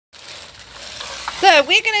So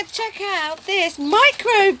we're going to check out this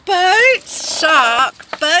micro boat shark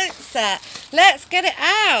boat set. Let's get it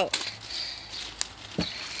out.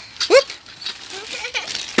 Whoop. Get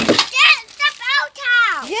the boat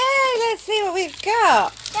out. Yeah, let's see what we've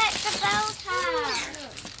got. Get the boat out.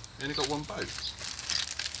 You only got one boat?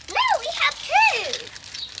 No, we have two.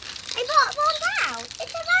 I bought one out.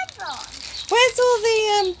 It's a red one. Where's all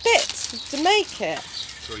the bits to make it?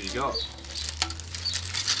 That's all you got.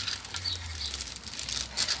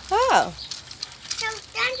 Oh. So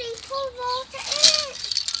then we pour water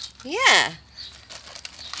in. Yeah.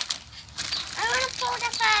 I want to pour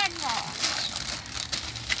the third one.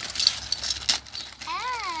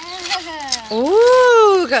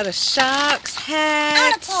 Ooh, got a shark's head. I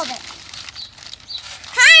want to pour it.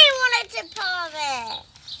 I wanted to pour it.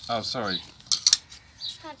 Oh, sorry.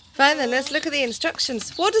 Right then, let's look at the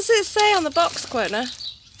instructions. What does it say on the box, Quona?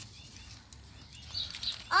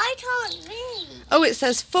 I can't read. Oh, it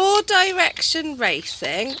says 4-direction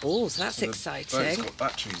racing. Oh, so that's exciting. The boat's got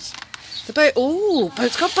batteries. The boat, oh,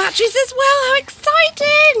 boat's got batteries as well. How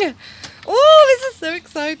exciting! Oh, this is so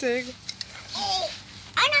exciting.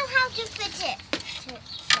 I know how to fit it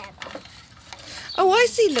together. Oh, I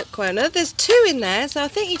see, look, Quona, there's 2 in there, so I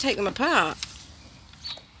think you take them apart.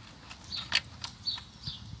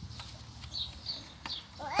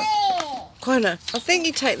 Quona, I think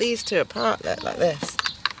you take these 2 apart, look, like this.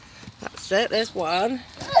 That's it, there's one.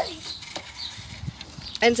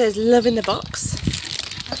 And it says love in the box.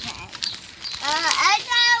 Okay. I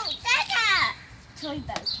know, Dada! Toy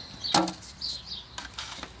boat.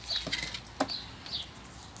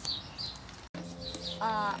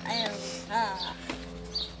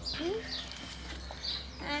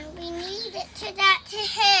 And we need it to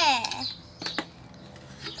here.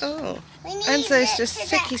 Oh, We need and so it's it just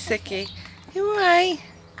to sicky. You alright?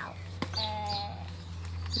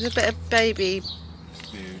 There's a bit of baby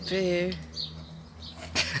view.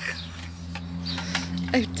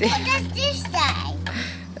 Oh dear. What does this say?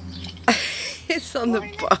 It's on the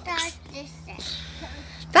What box. does this say?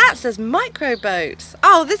 That says micro boats.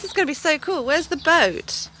 Oh, this is going to be so cool. Where's the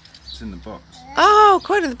boat? It's in the box. Oh,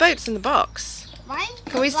 quite the boat's in the box.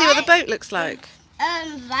 Can we see what the boat looks like?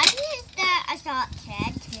 Why is there a shark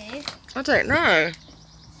head too? I don't know.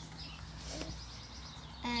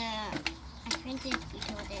 I think it's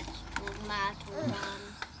because it's tomato.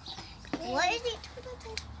 What is it?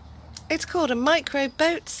 It's called a micro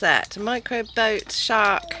boat set. A micro boat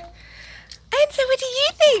shark. And so what do you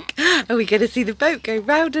think? Are we going to see the boat go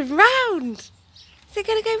round and round? Is it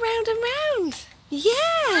going to go round and round? Yeah.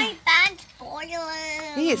 My bag's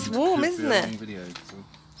boiling. It's warm, isn't it? Video, so.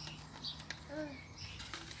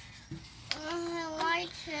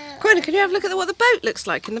 Quona, can you have a look at what the boat looks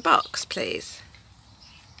like in the box, please?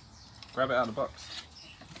 Grab it out of the box.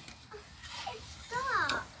 It's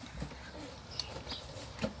dark.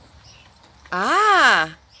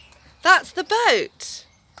 Ah, that's the boat.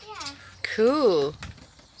 Yeah. Cool.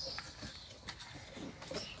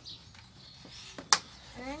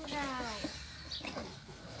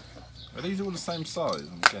 Are these all the same size,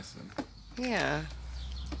 I'm guessing? Yeah.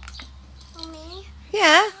 Mommy,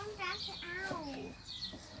 Yeah? come back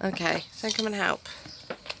out. Okay, so come and help.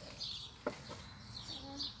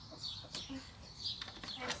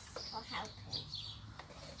 Thanks for helping.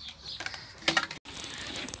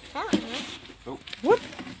 Oh. Whoop.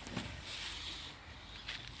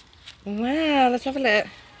 Wow, let's have a look.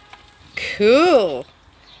 Cool.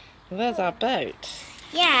 Well, there's our boat.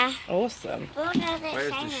 Yeah. Awesome. What does it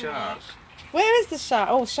Where's say the in shark? Where is the shark?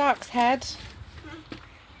 Oh, shark's head.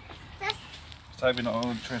 That's Toby not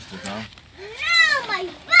all interested now. no, my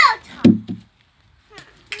boat.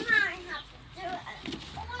 I have to do it.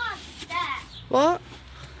 What's that? What?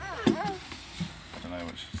 I don't know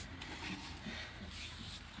what she's...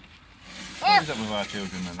 What is up with our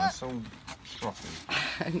children then? They're so frothy.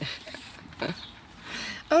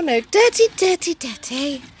 Oh no, dirty, dirty,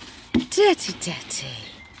 dirty. Dirty, dirty.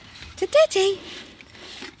 Dirty.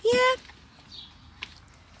 Yeah.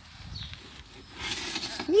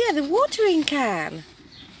 Yeah, the watering can.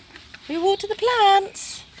 We water the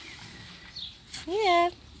plants. Yeah.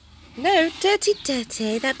 No, dirty,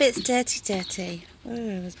 dirty. That bit's dirty, dirty. Oh,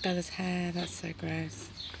 there's Bella's hair. That's so gross.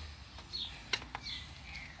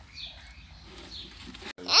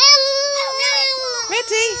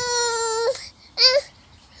 Ready?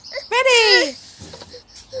 Ready?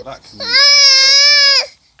 Well, that can...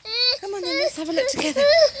 Come on then, let's have a look together.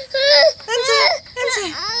 Enter, enter.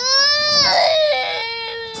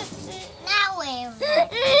 Now we're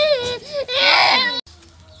ready.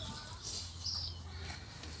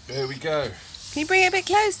 we go. Can you bring it a bit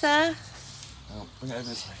closer? Oh, bring it over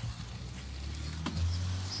this way.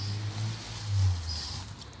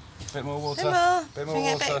 Bit more water. Bit more. Bit more Bring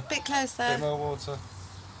it water. a bit closer. Bit more water.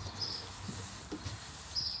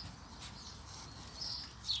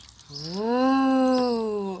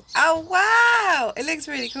 Ooh. Oh wow! It looks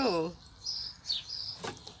really cool.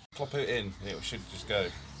 Plop it in, and it should just go.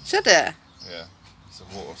 Should it? Yeah, it's a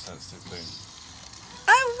water sensitive thing.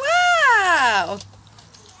 Oh wow!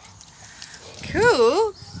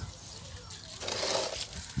 Cool.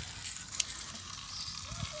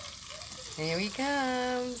 Here he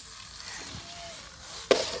comes.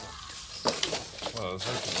 Well, I was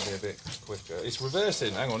hoping it'd be a bit quicker. It's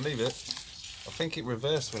reversing. Hang on, leave it. I think it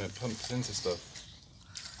reversed when it pumps into stuff.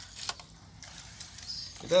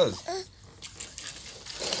 It does.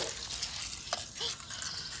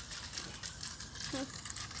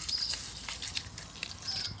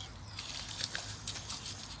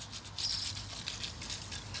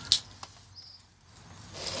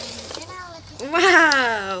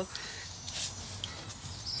 Wow!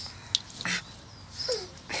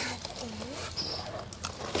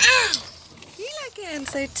 You like it,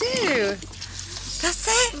 Enzo, too. That's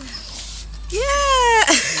it. Yeah.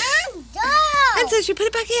 Enzo, should we put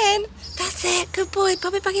it back in? That's it. Good boy.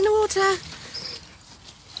 Pop it back in the water.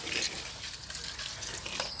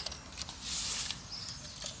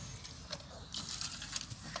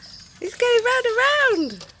 He's going round and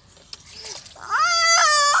round.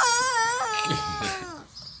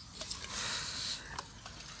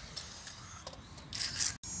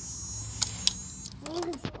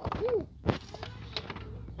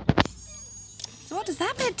 So what does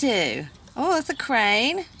that bit do? Oh, that's a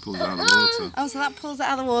crane. Pulls it out of the water. Oh, so that pulls it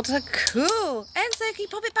out of the water. Cool. Enzo, can you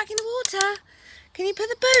pop it back in the water? Can you put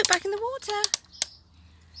the boat back in the water?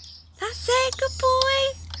 That's it. Good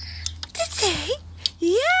boy. Did he?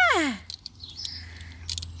 Yeah.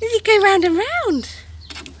 Does he go round and round?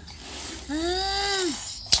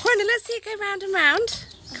 Corner, let's see it go round and round.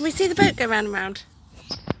 Can we see the boat go round and round?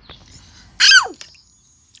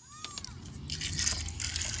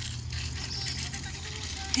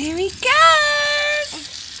 Here he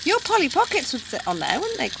goes! Your Polly Pockets would sit on there,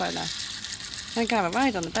 wouldn't they, Quona? And go have a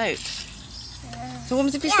ride on the boat. So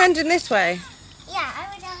what if you send him this way? Yeah, I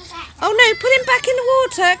would have that. Oh no, put him back in the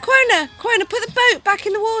water! Quona, put the boat back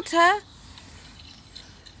in the water!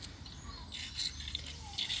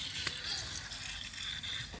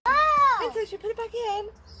 Oh! Enzo, should we put it back in?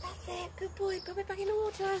 That's it, good boy, put it back in the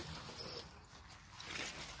water.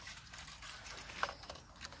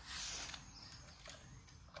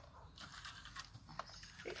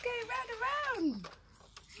 It's going round and round.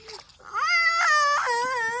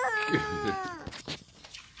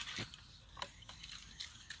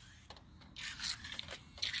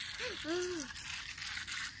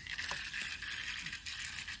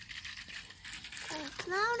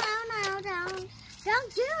 No.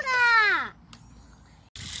 Don't do that.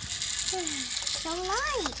 So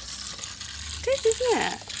light. It is, isn't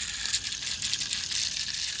it?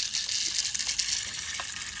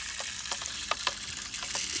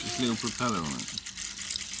 This little propeller on it.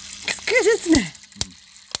 It's good, isn't it?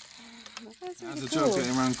 That's How's really the job cool.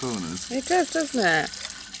 getting around corners? It does, doesn't it?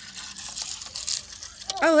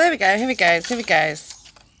 Oh, there we go. Here he goes.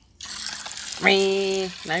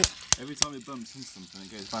 Whee. No. Every time it bumps into something,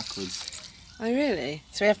 it goes backwards. Oh, really?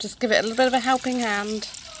 So we have to just give it a little bit of a helping hand.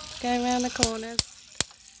 Going around the corners.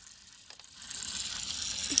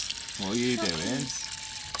 What are you doing?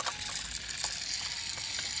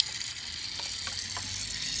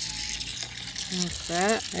 That's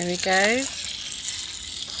it. There he goes.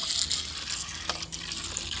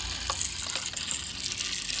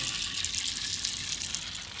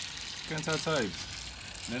 Go and tell Tobe.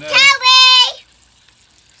 No. Toby!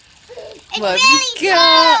 It's What have really you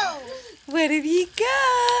got? cool. What have you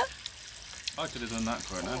got? I could have done that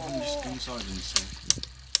for it now. Wouldn't you just go inside and see?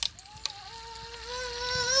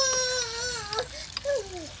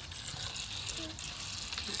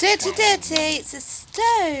 Dirty, dirty. It's a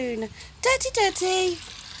stone. Dirty, dirty.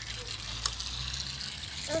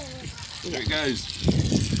 Here it goes.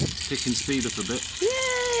 Picking speed up a bit.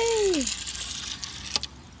 Yay!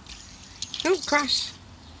 Oh, crash.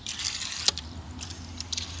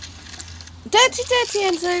 Dirty, dirty,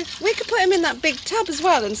 Enzo. We could put him in that big tub as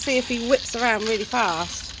well and see if he whips around really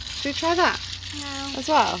fast. Should we try that No. as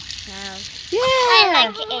well? No. Yeah. I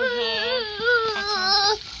like it in here.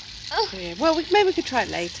 Yeah, well, maybe we could try it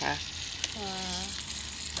later.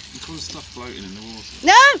 Look all the stuff floating in the water.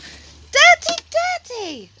 No! Dirty,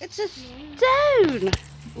 dirty! It's a stone.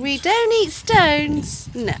 We don't eat stones.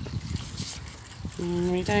 No.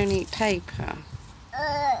 We don't eat paper.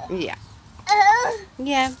 Yeah.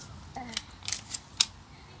 Yeah.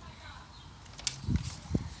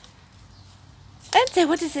 Enzo,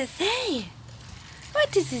 what does it say?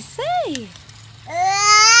 What does it say?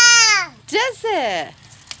 Does it?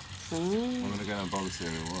 I'm going to go and bowl the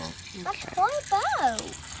cereal. What? That's what about?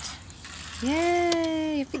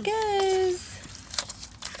 Yay, if it goes.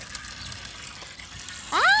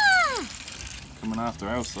 Ah! Coming after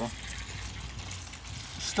Elsa.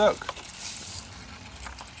 Stuck.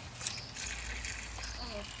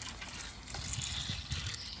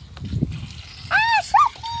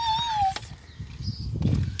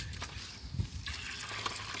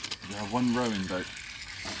 You have one rowing boat.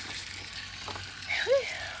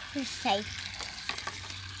 We're safe.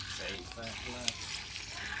 Safe at last.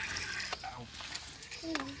 Ow.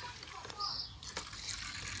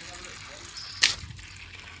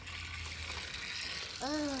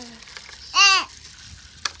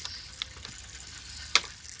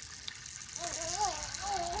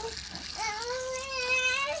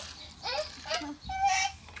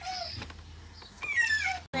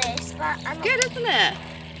 Good, isn't it?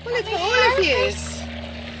 Well, it's for all of you.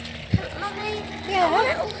 Mummy, Yeah. I want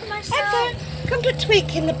it all for myself. Enzo, come put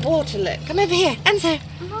Tweak in the water, look. Come over here. Enzo,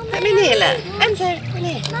 Mummy, let me near, look. Enzo, come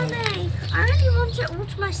here. Mummy, I really want it all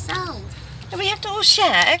to myself. And we have to all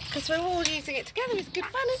share, because we're all using it together. It's good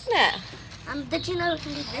fun, isn't it? Did you know we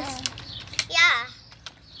can do this? Yeah.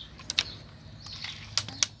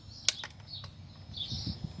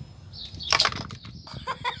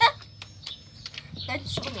 Don't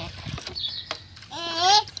swing it.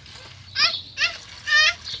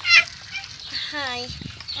 Hi.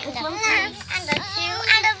 And a one, and a two,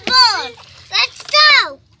 and a one. Let's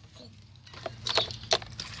go.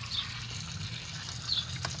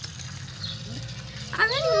 I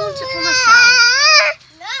really want it for myself.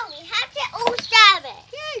 No, we have to all share it.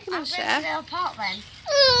 Yeah, you can all share. It apart then.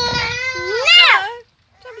 No!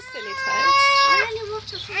 Don't be silly, Toads. I really want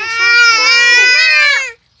it for myself.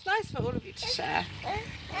 It's nice for all of you to share. I'll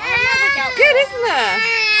never get Good, isn't it?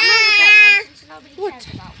 I'll never get one since nobody cares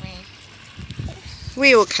about me.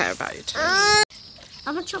 We all care about you, Toads.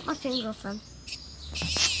 I'm going to chop my finger off them.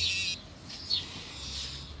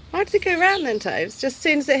 How does it go round then, Toads? Just as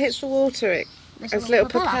soon as it hits the water, it, There's as a little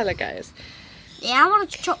little propeller goes. Yeah, I want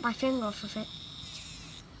to chop my finger off of it.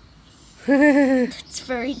 It's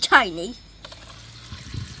very tiny.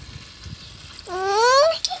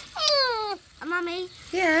 Mummy,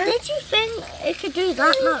 Yeah. did you think it could do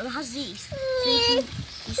that? No, it has these. So you can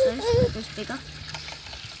use those, make those bigger.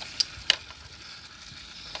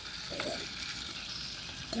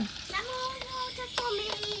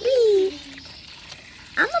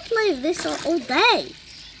 I'm going to play with this all day.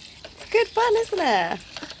 It's good fun, isn't it?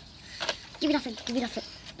 Give me nothing, give me nothing.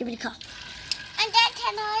 Give me the car. And then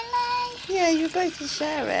can I Yeah, you're both to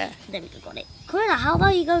share it. Then we got it. Corina, how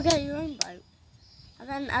about you go get your own boat?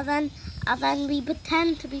 And then we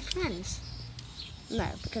pretend to be friends. No,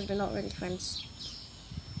 because we're not really friends.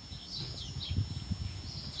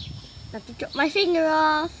 I have to drop my finger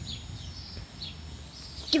off.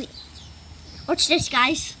 Give me. Watch this,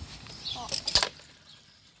 guys.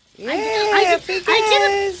 Yeah, I did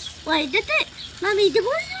figures. Wait, did it? Mommy, was you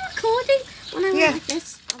recording when I went like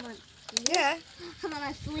this? I went, Yeah. and then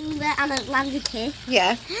I fling there and it landed here.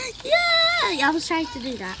 Yeah. Yeah, I was trying to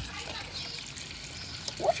do that.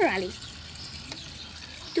 Water rally.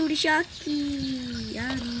 Do the sharky.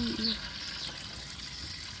 Yum.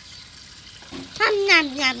 Yum,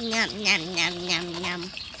 yum, yum, yum, yum, yum,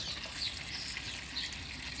 yum.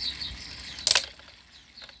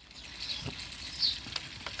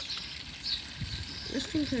 This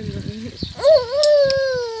thing came with.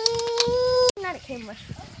 That it came with.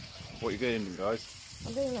 What are you doing, guys?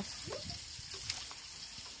 I'm doing this.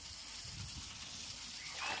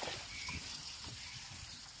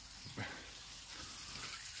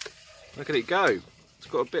 Look at it go. It's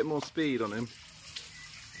got a bit more speed on him.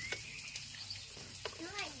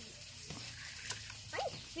 I'm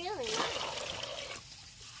feeling it.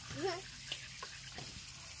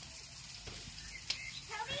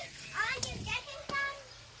 Toby, are you getting some?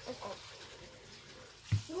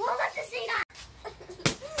 You won't let to see that.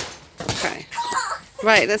 Okay.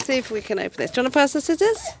 Right, let's see if we can open this. Do you want to pass the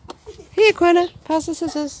scissors? Here, Quina, pass the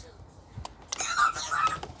scissors.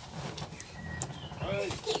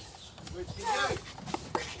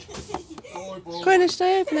 Quina, should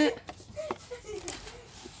I open it?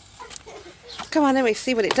 Come on, let me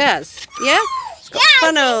see what it does. Yeah? It's got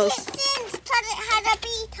funnels. Because it has a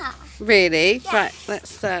beta. Really? Yeah. Right,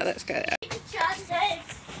 let's go.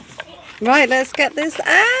 Right, let's get this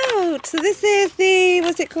out. So this is the,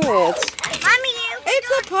 what's it called? Mommy, It's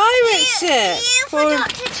a pirate ship. You forgot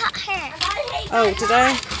to touch her. Oh, did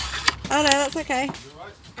I? Oh no, that's okay.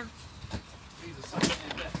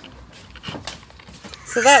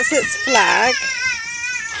 So that's its flag.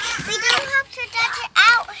 We don't have to get it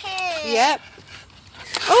out here. Yep.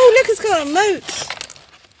 Oh, look, it's got a moat.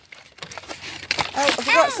 Oh, have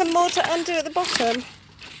we got some more to undo at the bottom?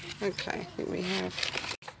 Okay, I think we have.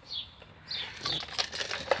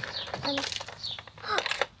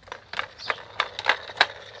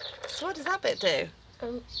 So what does that bit do?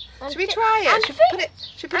 Should we try it? Should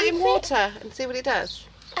we put it in water and see what it does?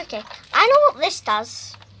 Okay, I know what this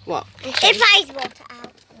does. What? It fires water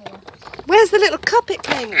out. Yeah. Where's the little cup it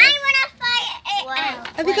came with? I want to fire it out.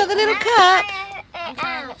 Have you got the little cup?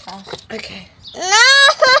 Fire it first. Okay. No!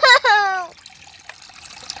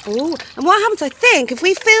 Oh, and what happens, I think, if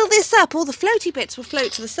we fill this up, all the floaty bits will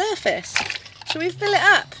float to the surface. Shall we fill it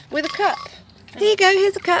up with a cup? Here you go,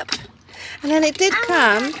 here's a cup. And then it did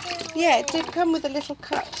come, yeah, it did come with a little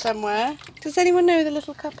cup somewhere. Does anyone know who the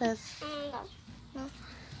little cup is? No.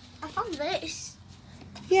 I found this.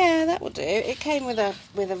 Yeah, that will do. It came with a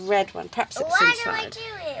red one. Perhaps it's Where inside. do I do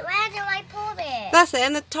it? Where do I pour it? That's it,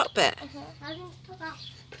 in the top bit. I didn't put that.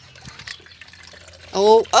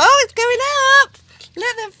 Oh, it's going up!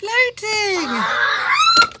 Look, they're floating!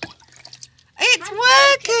 It's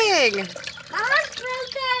working! My hand's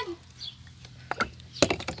broken.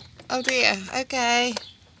 Oh dear, okay.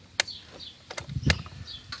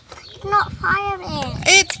 It's not firing.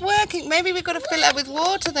 It's working. Maybe we've got to fill it up with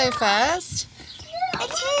water though first. It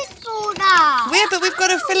is full now. Yeah, but we've got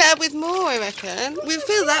to fill it up with more, I reckon. We'll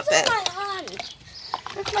fill that bit. My hand.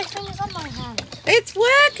 Look, my finger's on my hand. It's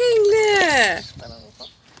working, look!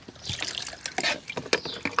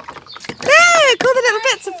 Look, all the little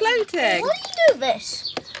bits are floating. Why do you do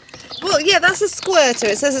this? Well, yeah, that's a squirter.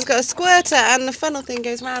 It says it's got a squirter and the funnel thing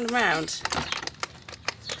goes round and round.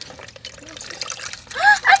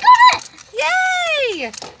 I got it!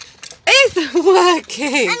 Yay! It's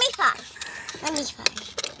working! Let me try.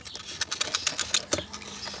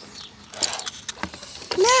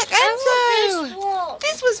 Look, Enzo!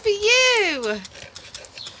 This was for you!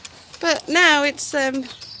 But now it's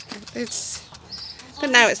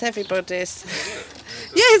everybody's.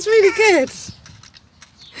 Yeah, it's really good.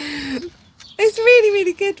 It's really,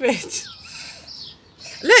 really good, Rich.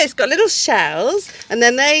 Look, it's got little shells and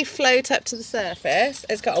then they float up to the surface.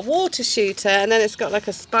 It's got a water shooter and then it's got like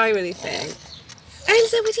a spirally thing.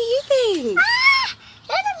 Enzo, what do you think?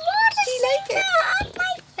 There's a water Do you like it? on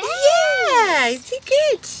my face. Yeah, is it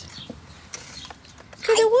good? Look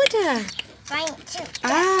at the water. Trying to get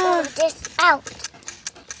Ah. all this out.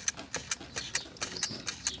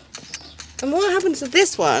 And what happens to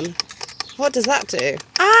this one? What does that do?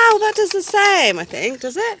 Oh, that does the same, I think,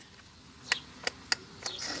 does it?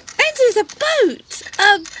 Enzo, it's a boat!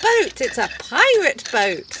 A boat! It's a pirate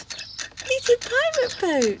boat! It's a pirate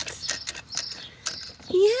boat!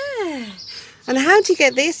 Yeah! And how do you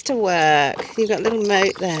get this to work? You've got a little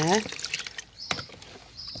moat there.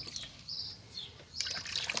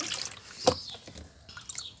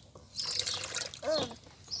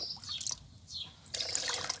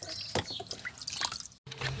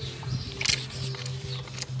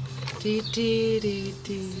 Do, do, do,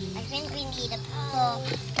 do. I think we need to pour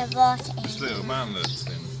the water in. This little man that's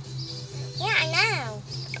in. Yeah, I know.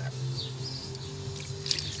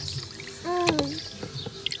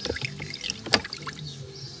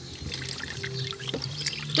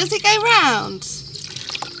 Does it go round?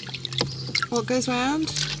 What goes round?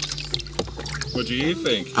 What do you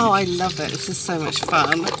think? Oh, I love it. This is so much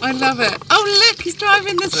fun. I love it. Oh, look, he's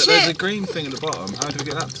driving the Look, there's a ship. green thing at the bottom. How do we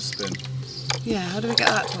get that to spin? Yeah, how do we get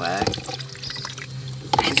that to work?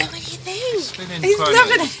 Enzo, what do you think? Spinning. He's Chloe,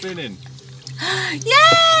 loving it's it. Spinning.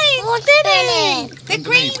 Yay! What's Spinning! The Underneath,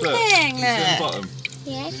 green look. thing, You see at the look. bottom.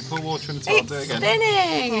 Yes. You pour water in the top. It's Do it again.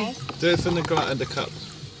 spinning. Do it from the cup.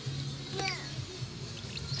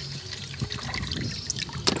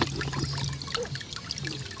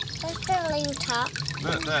 Let's put a little top.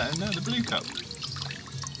 Look there. No, the blue cup.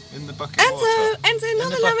 In the bucket of Enzo, water. Enzo, not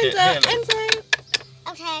the the bucket, lavender. here, look.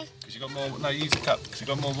 Enzo. Okay. Because you got more. No, use the cup. Because you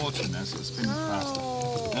got more water in there, so it's spinning faster.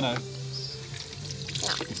 Oh. No.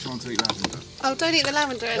 If you want to eat lavender. Oh, don't eat the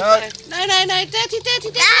lavender, Enzo. No, no, no. Dirty,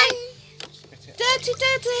 dirty, dirty. Dirty,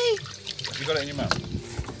 dirty. Have you got it in your mouth?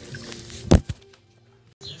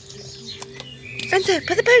 Enzo,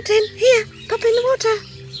 put the boat in. Here, pop in the water.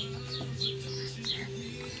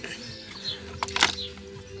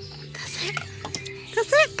 That's it.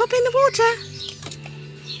 That's it. Pop in the water.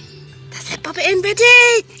 That's it. Pop it in.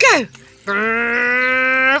 Ready? Go.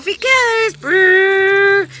 Brrr, off he goes.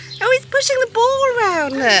 Brrr. Oh, he's pushing the ball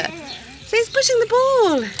around. Look. So he's pushing the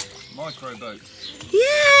ball. Micro boat.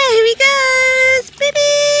 Yeah, here he goes. Beep,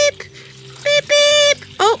 beep. Beep, beep.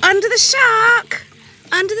 Oh, under the shark.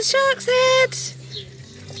 Under the shark's head.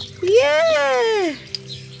 Yeah.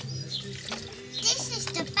 This is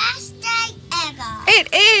the best day ever.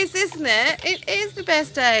 It is, isn't it? It is the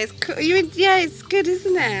best day. It's cool. Yeah, it's good,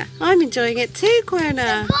 isn't it? I'm enjoying it too,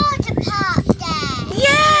 Quona. Water park day.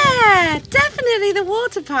 Yeah, definitely the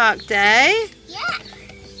water park day. Yeah.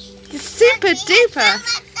 The super duper.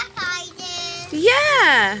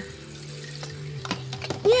 Yeah.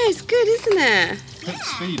 Yeah, it's good, isn't it? Put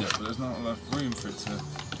speed up, but there's not enough room for it to.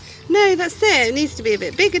 No, that's it. It needs to be a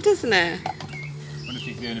bit bigger, doesn't it? I wonder if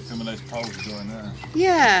you could get anything with those poles to go in there.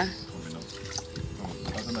 Yeah. Probably not.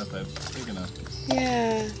 I don't know if they're big enough.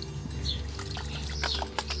 Yeah.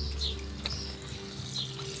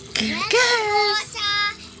 Here it goes.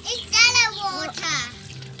 It's yellow water.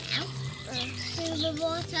 Silver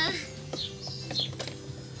water.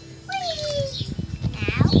 Whee!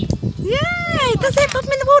 Now. Yay! That's it. Pop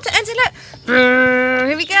him in the water. And look. Brrr,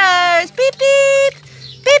 here he goes. Beep beep.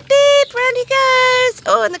 Beep beep. Round he goes.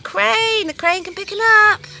 Oh, and the crane. The crane can pick him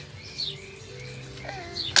up.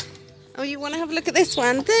 Oh, you want to have a look at this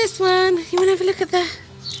one? This one. You want to have a look at that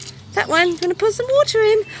one? You want to put some water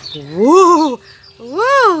in? Whoa!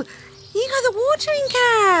 Whoa! You got the watering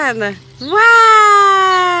can.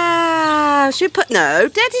 Wow! Should we put no?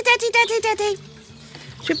 Daddy.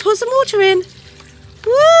 Should we pour some water in? Woo!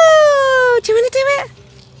 Do you want to do it?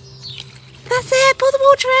 That's it. Pour the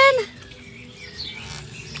water in.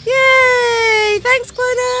 Yay! Thanks,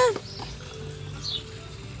 Quona.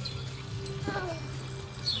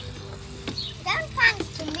 Don't thanks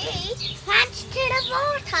to me, thanks to the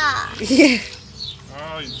water. Yeah.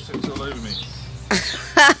 Oh, you tipped all over me.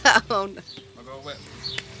 Oh no. I got a wet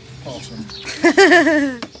bottom.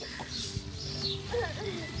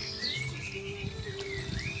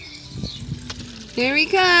 Here he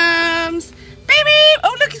comes. Baby!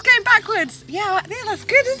 Oh, look, he's going backwards. Yeah, that's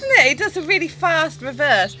good, isn't it? He does a really fast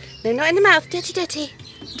reverse. No, not in the mouth. Dirty.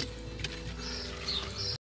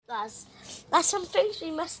 That's some things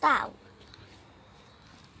we missed out.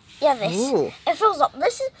 Yeah, this. Ooh. It fills up.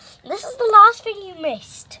 This is the last thing you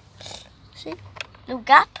missed. See? Little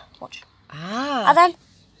gap. Watch. Ah. And then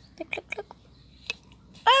click.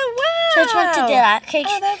 Oh, wow. So it's meant to do that. Okay.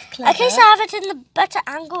 Oh, that's clever. In case I have it in the better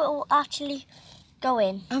angle, it will actually go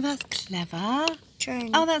in. Oh, that's clever. Try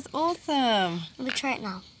Oh, that's awesome. Let me try it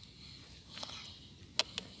now.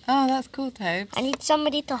 Oh, that's cool, Tobes. I need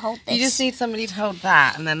somebody to hold this. You just need somebody to hold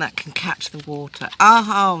that, and then that can catch the water.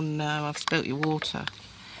 Oh no, I've spilt your water.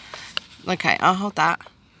 Okay, I'll hold that.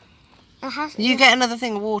 You get another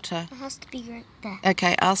thing of water. It has to be right there.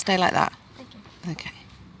 Okay, I'll stay like that. Okay. Okay.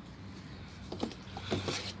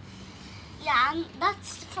 Yeah, and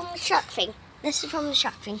that's from the shark thing. This is from the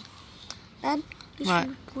shark thing. Then Right.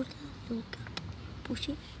 Put a little gap. Push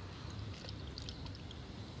it.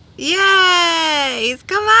 Yay! It's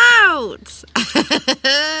come out!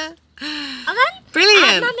 And then,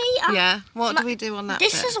 Brilliant! Mummy, Yeah, what do we do on that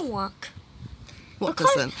this bit? doesn't work. What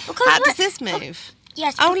because- doesn't? because How when- does this move?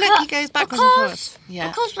 Yes. Oh, look, he goes backwards and forwards. Yeah.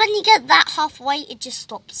 Because when you get that halfway, it just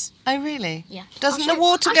stops. Oh, really? Yeah. Doesn't I'll the show-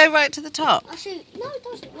 water I'll go right to the top? I'll show you. No, it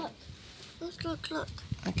doesn't. Look. Look.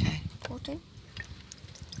 Okay. Water.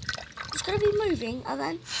 It's going to be moving, and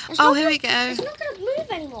then... It's Oh, not here gonna- we go. It's not going to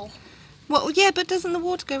move anymore. Well, yeah, but doesn't the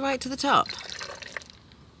water go right to the top?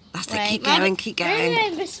 That's it. Keep going, keep going. Maybe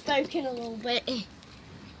I misspoken a little bit.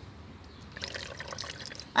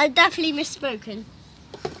 I definitely misspoken.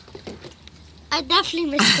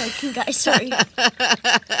 Guys. Sorry.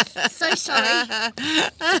 So sorry.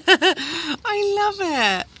 I love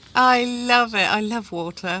it. I love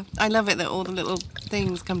water. I love it that all the little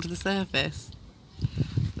things come to the surface.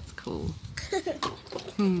 That's cool.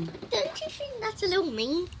 Don't you think that's a little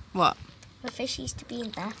mean? What? The fish used to be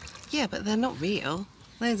in there. Yeah, but they're not real.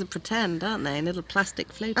 Those are pretend, aren't they? Little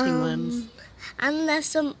plastic floating ones. And there's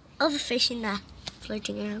some other fish in there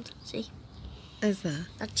floating around. See? Is there?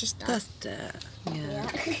 That's just that. That's dirt. Yeah.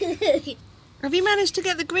 Yeah. Have you managed to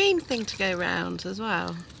get the green thing to go round as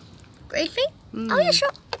well? Great thing? Mm. Oh yeah, sure.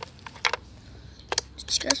 It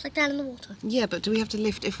just goes like that in the water. Yeah, but do we have to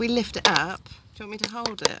lift? If we lift it up, do you want me to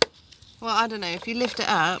hold it? Well, I don't know. If you lift it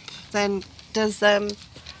up, then does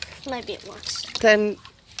Maybe it works. then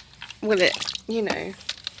will it? You know.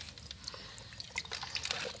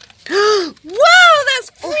 Whoa,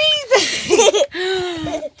 that's freezing!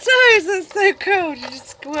 Toes, that's so cold. You just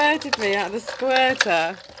squirted me out of the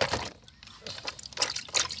squirter.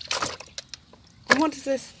 And what is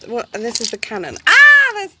this? What? And this is the cannon.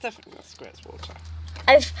 Ah, that's definitely not squirts water.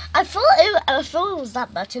 I thought it was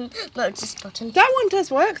that button. No, it's this button. That one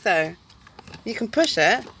does work though. You can push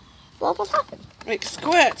it. What will happen? It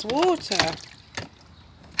squirts water.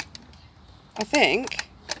 I think.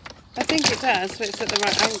 I think it does, but it's at the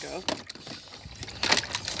right angle.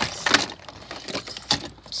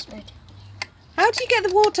 How do you get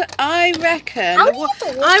the water? I reckon.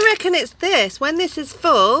 I reckon it's this. When this is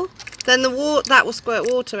full, then that will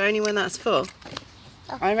squirt water only when that's full.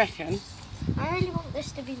 Oh. I reckon. I really want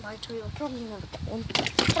this to be my toy. I'll probably never get one.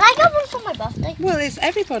 Can I get one for my birthday? Well, it's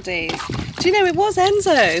everybody's. Do you know it was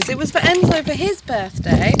Enzo's? It was for Enzo for his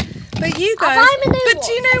birthday. But you guys. But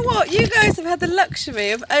do you know what? You guys have had the luxury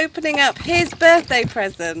of opening up his birthday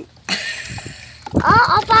present.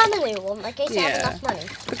 I'll buy him a new one in case I have enough money.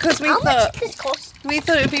 Because we How thought. much did this cost? We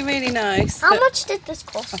thought it would be really nice. How much did this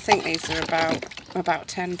cost? I think these are about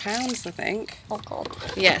 £10, I think. Oh God.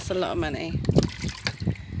 Yeah, it's a lot of money.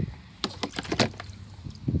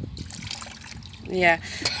 Yeah.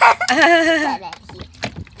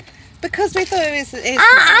 Because we thought it was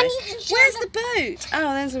nice. Where's the boat?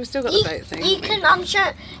 Oh, then we've still got the boat thing. You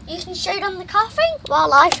can show them the car thing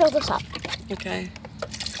while I fill this up. Okay.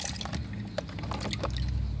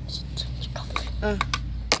 Oh.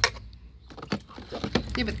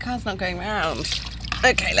 Yeah, but the car's not going round.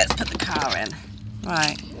 Okay, let's put the car in.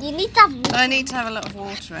 Right. You need to have water. I need to have a lot of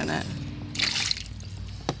water in it.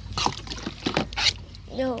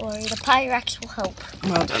 Don't worry, the Pyrex will help.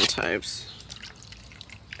 Well done, Tobes.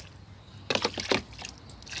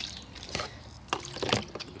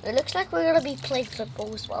 It looks like we're going to be playing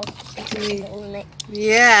football as well. Isn't it?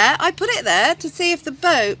 Yeah, I put it there to see if the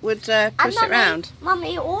boat would push it round.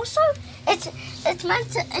 Mummy, also, it's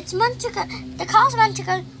meant to go. The car's meant to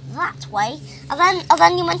go that way, and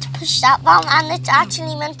then you're meant to push that down, and it's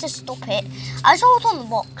actually meant to stop it. I saw it on the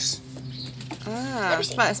box. Ah,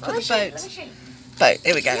 right, let's put the boat. Boat.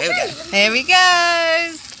 Here we go. Here he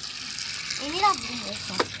goes. You need to have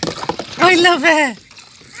water. I love it.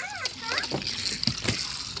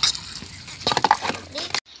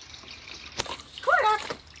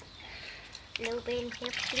 A little bit in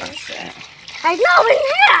here, please. I know, in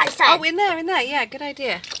here, I said. Oh, in there. Yeah, good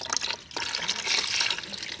idea.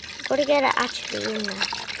 Gotta get it actually in there.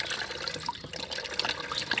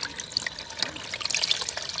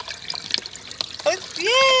 Oh,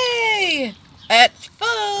 yay! It's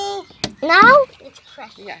full. Now it's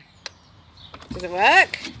pressed. Yeah. Does it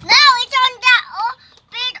work? No, it's on that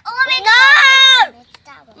big orange. No!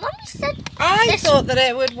 Mommy said I thought that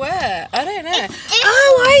it would work. I don't know.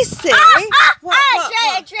 Oh, I see. What?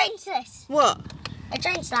 It drains this. What? It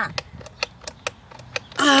drains that.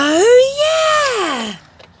 Oh, yeah.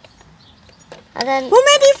 And then... Well,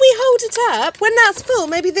 maybe if we hold it up, when that's full,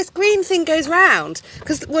 maybe this green thing goes round.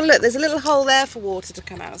 Because, well, look, there's a little hole there for water to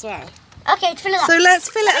come out as well. Okay, fill it up. So let's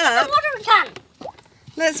fill it up. The watering can.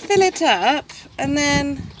 Let's fill it up and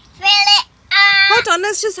then... Fill it up. Hold on,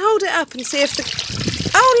 let's just hold it up and see if the...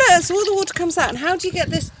 Oh, look, so all the water comes out. And how do you get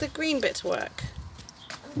the green bit to work?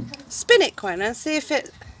 Spin it, Quina, see if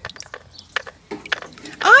it...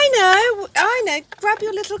 I know. Grab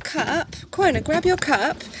your little cup. Quina, grab your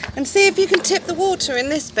cup and see if you can tip the water in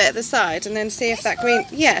this bit at the side and then see if that green...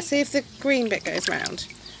 Yeah, see if the green bit goes round.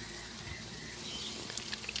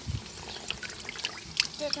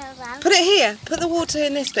 Put it here. Put the water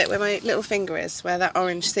in this bit where my little finger is, where that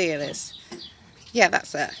orange seal is. Yeah,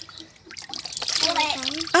 that's it.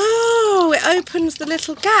 Oh, it opens the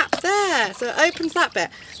little gap there. So it opens that bit.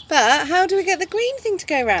 But how do we get the green thing to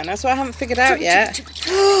go round? That's what I haven't figured out yet.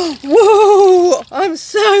 Whoa! I'm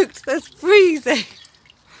soaked. That's freezing.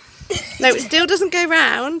 No, it still doesn't go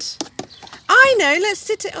round. I know. Let's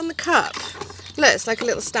sit it on the cup. Look, it's like a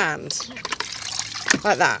little stand.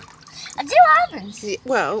 Like that. And see what happens.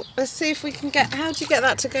 Well, let's see if we can get... How do you get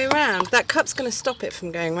that to go round? That cup's going to stop it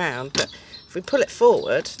from going round. But if we pull it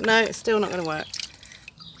forward... No, it's still not going to work.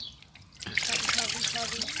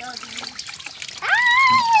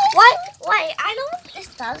 Wait, I know what this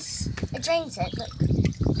does. It drains it, look.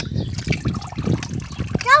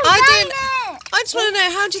 I just want to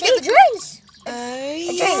know, how do you get the... drains. Oh,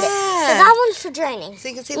 It yeah. drained it. So that one's for draining. So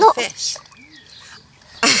you can see the fish.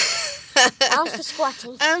 That one's for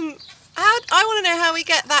squatting. I want to know how we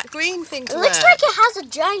get that green thing to It work. looks like it has a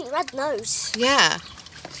giant red nose. Yeah.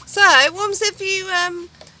 So, what was if you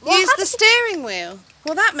use the steering wheel?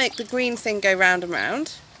 Will that make the green thing go round and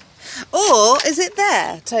round? Or is it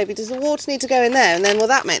there, Toby? Does the water need to go in there, and then will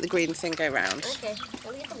that make the green thing go round? Okay,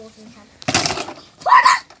 let me get the watering can.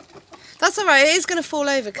 That's all right. It is going to fall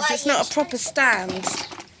over because it's not a proper stand.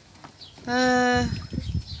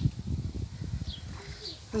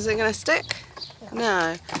 Is it going to stick?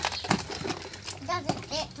 No. It doesn't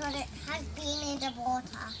fit, but it has been in the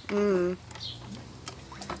water.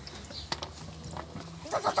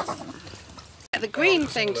 Get the green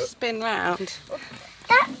thing to spin round.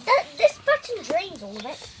 This button drains all of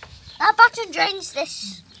it. That button drains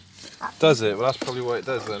this. Does it? Well, that's probably what it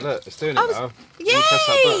does then. Look, it's doing it now. Yay! Can you press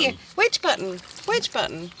that button? Which button? Which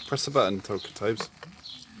button? Press the button, Tobes.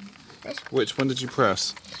 Which one did you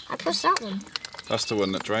press? I pressed that one. That's the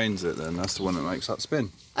one that drains it then. That's the one that makes that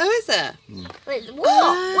spin. Oh, is it? Wait,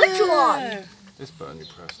 what? Which one? This button you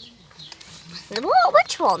pressed. What?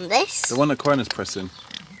 Which one? This? The one that Quina's pressing.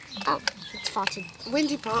 Oh, it's farted.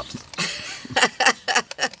 Windy pops.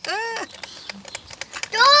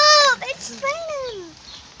 Stop! It's spinning.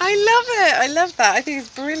 I love it. I love that. I think it's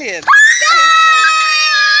brilliant.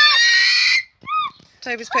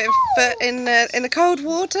 Toby's putting foot in the cold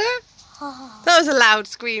water. That was a loud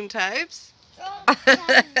scream, Tobes. I'm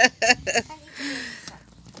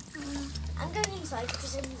going inside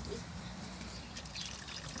because I'm...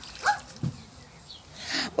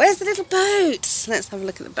 Where's the little boat? Let's have a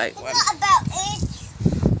look at the boat one. Not about it.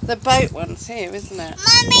 The boat one's here, isn't it?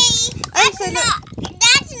 Mummy, Oh, so look.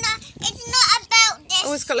 it's not about this.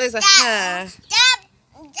 Oh, it's got loads of Dad, hair. Dad,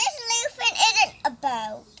 this loofing isn't a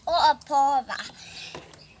boat or a pora.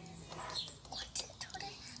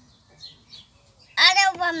 I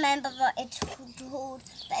don't remember what it's called,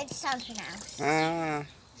 but it's something else. Ah.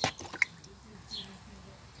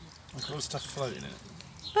 Look at all the stuff floating in it.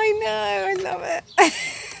 I know, I love it.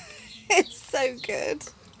 It's so good.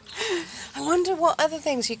 I wonder what other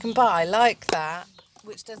things you can buy like that,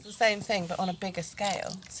 which does the same thing but on a bigger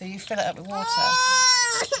scale. So you fill it up with water.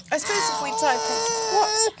 I suppose if we type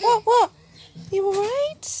in... What? You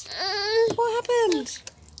alright? What happened?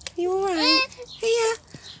 You alright? Here.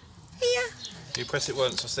 You press it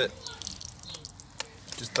once, that's it.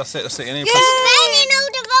 That's it. And then you Yay! press, Raining all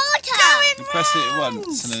the water. you press it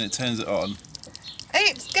once and then it turns it on.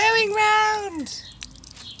 It's going round.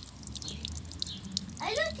 I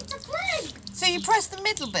look at the plane. So you press the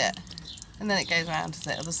middle bit and then it goes round to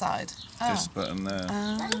the other side. This button there.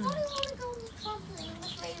 Anybody want to go on the trampoline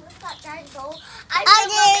with me with that giant ball? I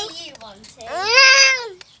do. You want to.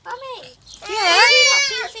 Mummy. Yeah.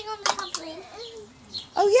 Do that thing on the trampoline.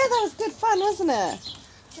 Oh yeah, that was good fun, wasn't it?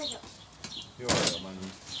 You're all right, man.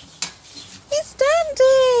 He's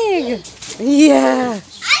standing. Yeah. I'm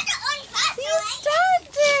He's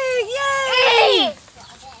standing. Yay!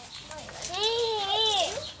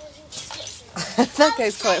 That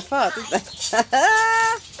goes quite far, doesn't it?